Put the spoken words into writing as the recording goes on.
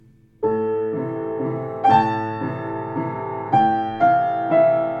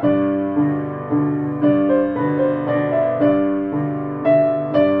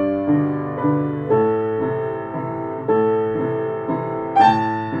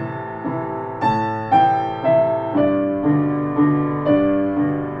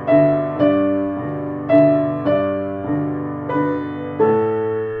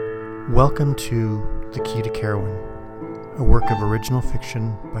Welcome to The Key to Carowin, a work of original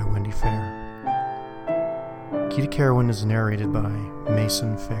fiction by Wendy Fair. Key to Carowin is narrated by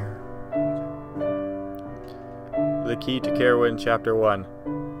Mason Fair. The Key to Carowin, Chapter 1.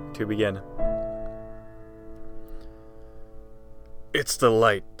 To begin. It's the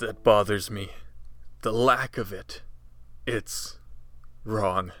light that bothers me. The lack of it. It's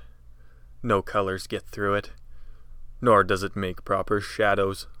wrong. No colors get through it. Nor does it make proper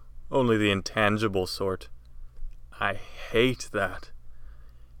shadows. Only the intangible sort. I hate that.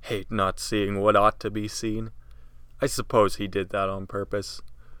 Hate not seeing what ought to be seen. I suppose he did that on purpose.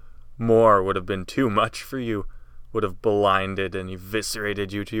 More would have been too much for you. Would have blinded and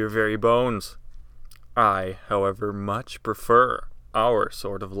eviscerated you to your very bones. I, however, much prefer our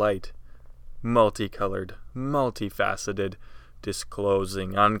sort of light. Multicolored, multifaceted,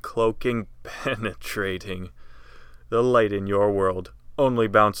 disclosing, uncloaking, penetrating. The light in your world only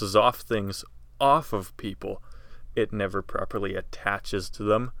bounces off things, off of people. It never properly attaches to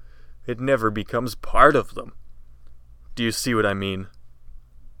them. It never becomes part of them. Do you see what I mean?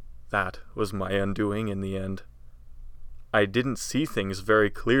 That was my undoing in the end. I didn't see things very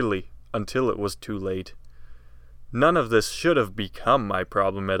clearly until it was too late. None of this should have become my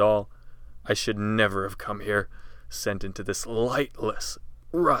problem at all. I should never have come here, sent into this lightless,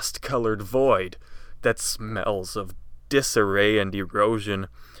 rust-colored void that smells of disarray and erosion,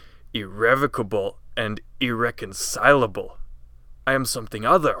 irrevocable and irreconcilable. I am something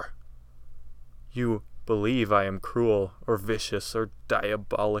other. You believe I am cruel or vicious or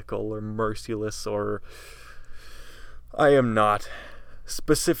diabolical or merciless or... I am not.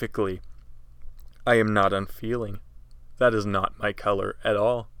 Specifically, I am not unfeeling. That is not my color at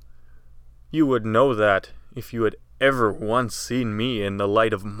all. You would know that if you had ever once seen me in the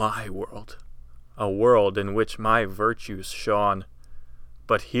light of my world, a world in which my virtues shone.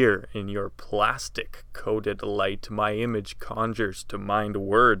 But here in your plastic-coated light, my image conjures to mind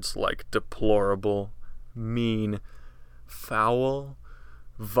words like deplorable, mean, foul,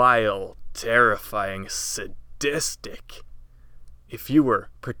 vile, terrifying, sadistic. If you were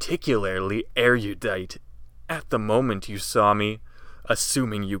particularly erudite at the moment you saw me,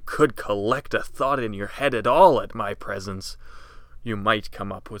 assuming you could collect a thought in your head at all at my presence, you might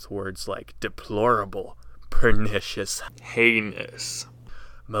come up with words like deplorable, pernicious, heinous,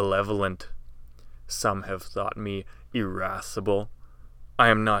 malevolent. Some have thought me irascible. I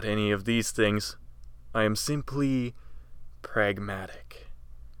am not any of these things. I am simply pragmatic.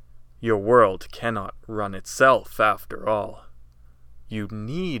 Your world cannot run itself, after all. You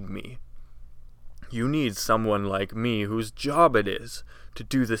need me. You need someone like me whose job it is to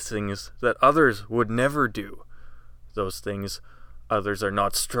do the things that others would never do. Those things others are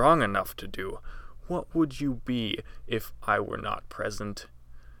not strong enough to do. What would you be if I were not present?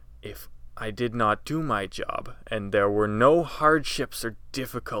 If I did not do my job, and there were no hardships or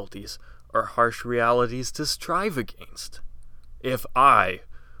difficulties or harsh realities to strive against? If I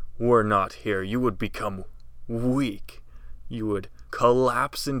were not here, you would become weak. You would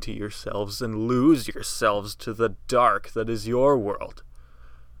collapse into yourselves and lose yourselves to the dark that is your world.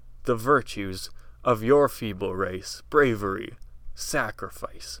 The virtues of your feeble race, bravery,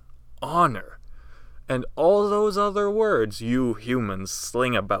 sacrifice, honor, and all those other words you humans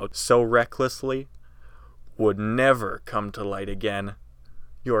sling about so recklessly, would never come to light again.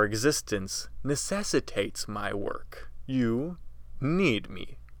 Your existence necessitates my work. You need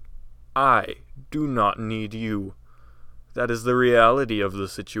me. I do not need you. That is the reality of the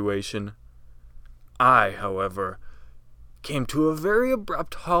situation. I, however, came to a very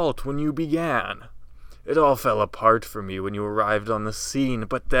abrupt halt when you began. It all fell apart for me when you arrived on the scene,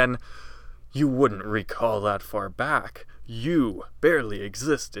 but then you wouldn't recall that far back. You barely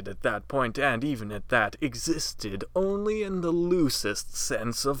existed at that point, and even at that, existed only in the loosest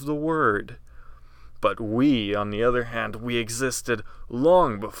sense of the word. But we, on the other hand, we existed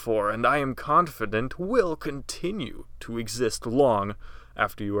long before, and I am confident will continue to exist long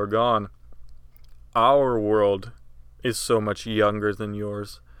after you are gone. Our world is so much younger than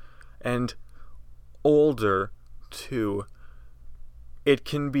yours, and older, too. It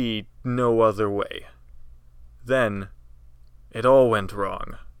can be no other way. Then, it all went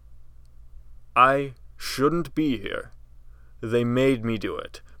wrong. I shouldn't be here. They made me do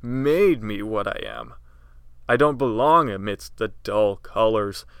it, made me what I am. I don't belong amidst the dull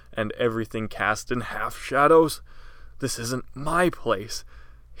colors and everything cast in half-shadows. This isn't my place.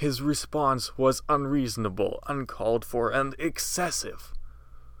 His response was unreasonable, uncalled for, and excessive.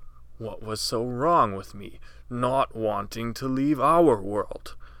 What was so wrong with me, not wanting to leave our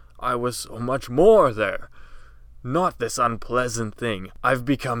world? I was so much more there. Not this unpleasant thing I've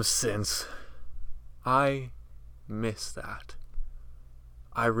become since. I miss that.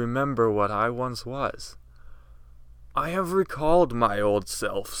 I remember what I once was. I have recalled my old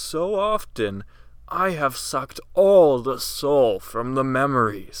self so often. I have sucked all the soul from the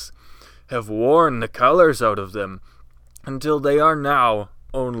memories, have worn the colors out of them, until they are now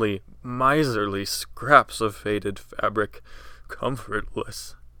only miserly scraps of faded fabric,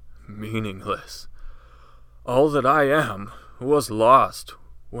 comfortless, meaningless. All that I am was lost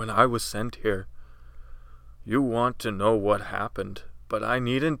when I was sent here. You want to know what happened, but I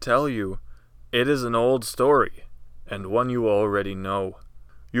needn't tell you. It is an old story, and one you already know.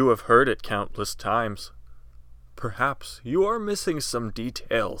 You have heard it countless times. Perhaps you are missing some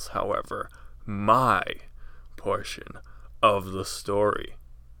details, however, my portion of the story.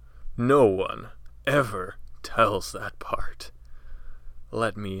 No one ever tells that part.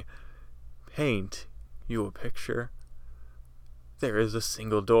 Let me paint you a picture. There is a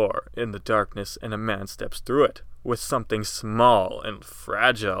single door in the darkness, and a man steps through it, with something small and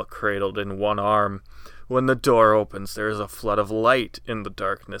fragile cradled in one arm. When the door opens, there is a flood of light in the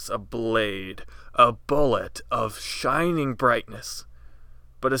darkness, a blade, a bullet of shining brightness.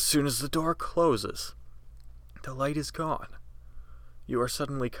 But as soon as the door closes, the light is gone. You are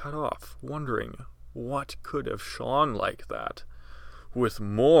suddenly cut off, wondering what could have shone like that, with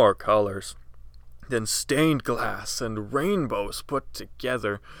more colors than stained glass and rainbows put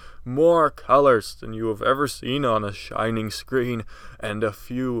together, more colors than you have ever seen on a shining screen, and a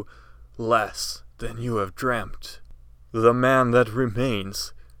few less than you have dreamt. The man that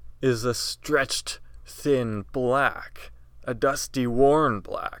remains is a stretched, thin black, a dusty, worn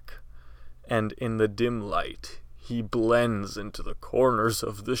black, and in the dim light he blends into the corners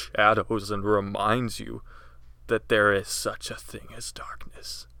of the shadows and reminds you that there is such a thing as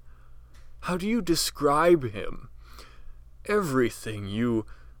darkness. How do you describe him? Everything you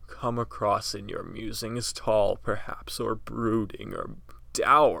come across in your musing is tall, perhaps, or brooding, or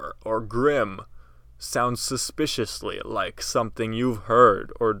dour, or grim. Sounds suspiciously like something you've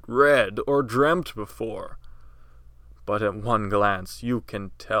heard, or read, or dreamt before. But at one glance you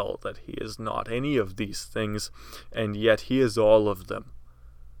can tell that he is not any of these things, and yet he is all of them.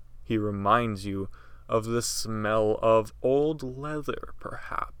 He reminds you of the smell of old leather,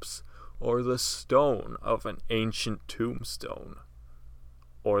 perhaps, or the stone of an ancient tombstone,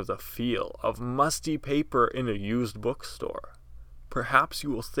 or the feel of musty paper in a used bookstore. Perhaps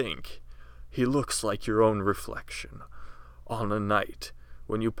you will think he looks like your own reflection on a night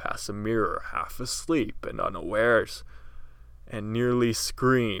when you pass a mirror half asleep and unawares, and nearly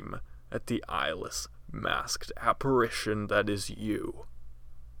scream at the eyeless, masked apparition that is you.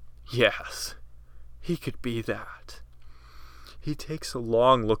 Yes, he could be that. He takes a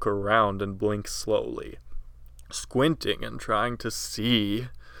long look around and blinks slowly, squinting and trying to see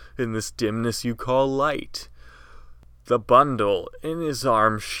in this dimness you call light. The bundle in his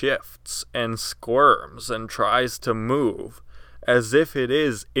arm shifts and squirms and tries to move, as if it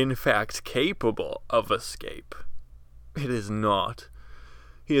is, in fact, capable of escape. It is not.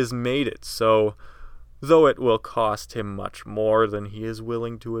 He has made it so, though it will cost him much more than he is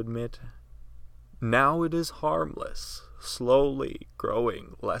willing to admit. Now it is harmless, slowly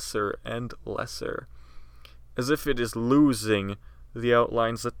growing lesser and lesser, as if it is losing the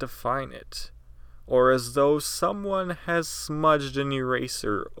outlines that define it, or as though someone has smudged an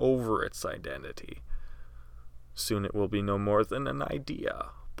eraser over its identity. Soon it will be no more than an idea,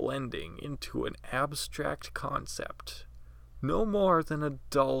 blending into an abstract concept, no more than a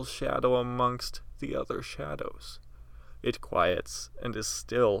dull shadow amongst the other shadows. It quiets and is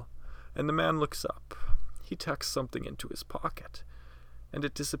still, and the man looks up. He tucks something into his pocket, and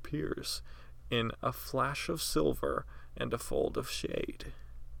it disappears in a flash of silver and a fold of shade.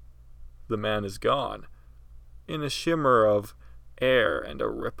 The man is gone, in a shimmer of air and a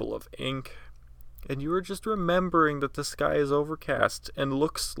ripple of ink, and you are just remembering that the sky is overcast and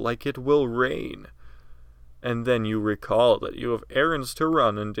looks like it will rain. And then you recall that you have errands to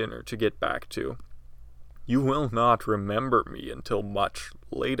run and dinner to get back to. You will not remember me until much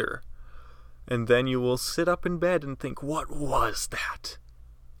later. And then you will sit up in bed and think, what was that?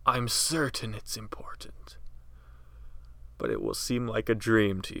 I'm certain it's important. But it will seem like a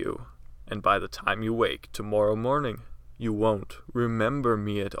dream to you, and by the time you wake tomorrow morning, you won't remember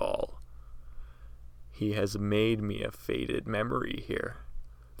me at all. He has made me a faded memory here,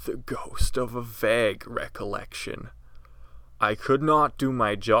 the ghost of a vague recollection. I could not do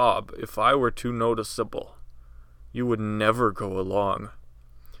my job if I were too noticeable. You would never go along.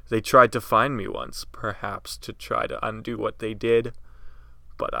 They tried to find me once, perhaps to try to undo what they did,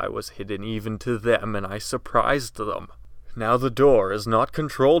 but I was hidden even to them, and I surprised them. Now the door is not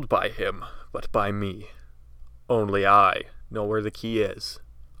controlled by him, but by me. Only I know where the key is.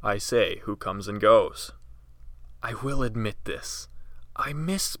 I say who comes and goes. I will admit this. I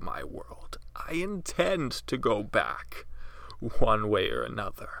miss my world. I intend to go back, one way or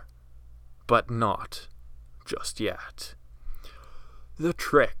another, but not just yet. The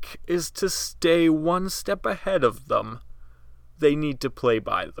trick is to stay one step ahead of them. They need to play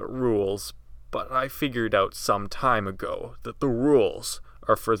by the rules, but I figured out some time ago that the rules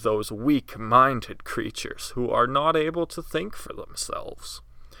are for those weak-minded creatures who are not able to think for themselves.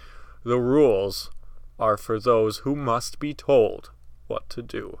 The rules are for those who must be told what to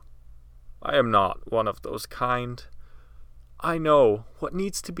do. I am not one of those kind. I know what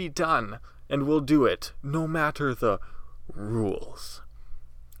needs to be done, and will do it, no matter the rules.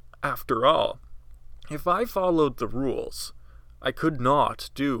 After all, if I followed the rules, I could not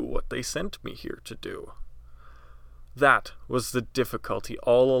do what they sent me here to do. That was the difficulty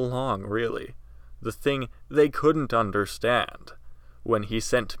all along, really. The thing they couldn't understand. When he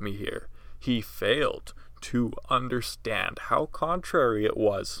sent me here, he failed to understand how contrary it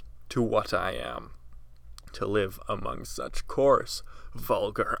was to what I am. To live among such coarse,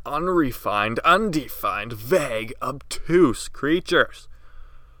 vulgar, unrefined, undefined, vague, obtuse creatures.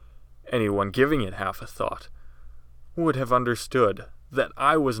 Anyone giving it half a thought would have understood that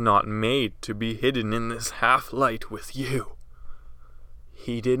I was not made to be hidden in this half-light with you.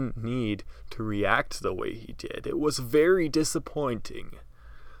 He didn't need to react the way he did. It was very disappointing.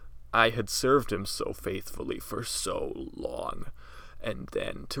 I had served him so faithfully for so long, and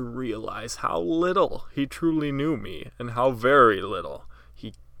then to realize how little he truly knew me, and how very little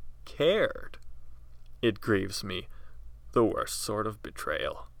he cared. It grieves me, the worst sort of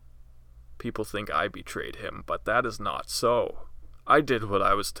betrayal. People think I betrayed him, but that is not so. I did what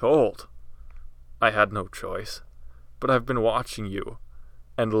I was told. I had no choice, but I've been watching you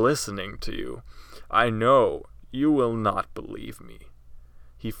and listening to you. I know you will not believe me.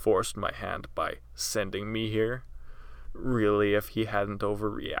 He forced my hand by sending me here. Really, if he hadn't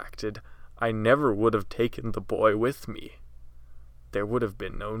overreacted, I never would have taken the boy with me. There would have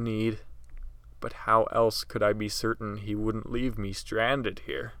been no need. But how else could I be certain he wouldn't leave me stranded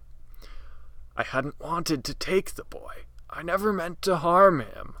here? I hadn't wanted to take the boy. I never meant to harm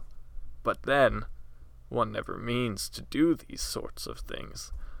him. But then, one never means to do these sorts of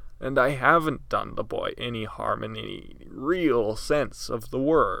things, and I haven't done the boy any harm in any real sense of the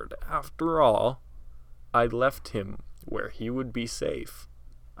word. After all, I left him where he would be safe.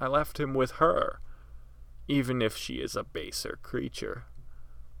 I left him with her, even if she is a baser creature.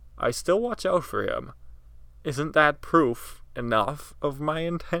 I still watch out for him. Isn't that proof enough of my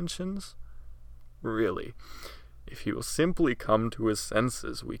intentions? Really, if he will simply come to his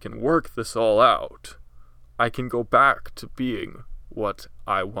senses, we can work this all out. I can go back to being what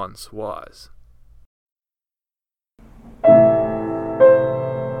I once was.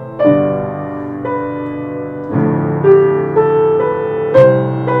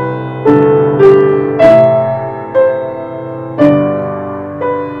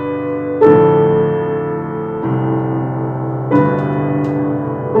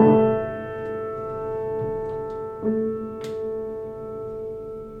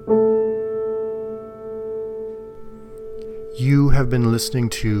 You have been listening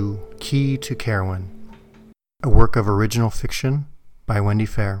to Key to Carowin, a work of original fiction by Wendy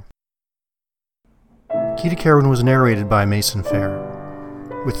Fair. Key to Carowin was narrated by Mason Fair,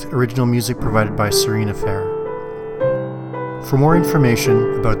 with original music provided by Serena Fair. For more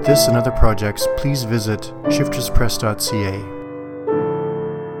information about this and other projects, please visit shifterspress.ca.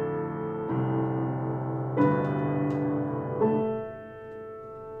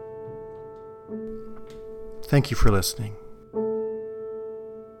 Thank you for listening.